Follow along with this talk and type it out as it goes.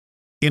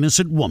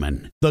Innocent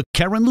Woman, the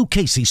Karen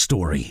Lucchesi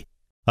story.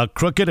 A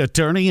crooked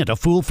attorney and a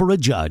fool for a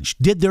judge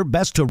did their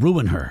best to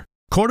ruin her.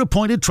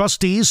 Court-appointed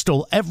trustees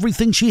stole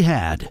everything she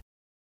had.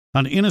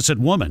 An innocent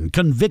woman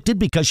convicted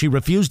because she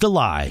refused to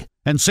lie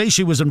and say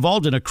she was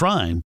involved in a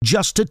crime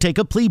just to take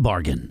a plea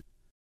bargain.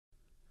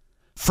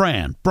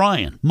 Fran,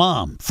 Bryan,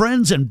 Mom,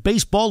 friends, and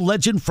baseball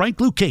legend Frank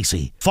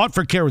Lucchesi fought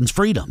for Karen's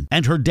freedom,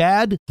 and her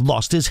dad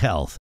lost his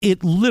health.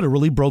 It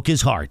literally broke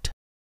his heart.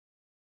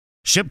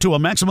 Shipped to a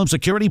maximum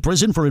security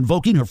prison for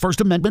invoking her First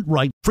Amendment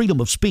right,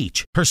 freedom of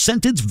speech. Her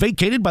sentence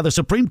vacated by the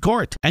Supreme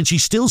Court, and she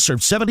still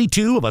served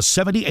 72 of a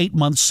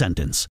 78-month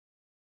sentence.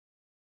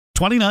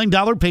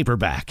 $29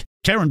 paperback.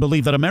 Karen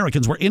believed that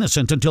Americans were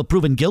innocent until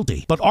proven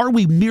guilty. But are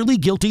we merely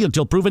guilty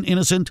until proven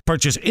innocent?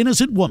 Purchase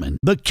Innocent Woman,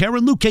 the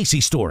Karen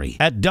Lucchesi story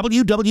at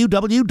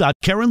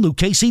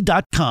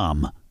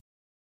www.karenluchesi.com.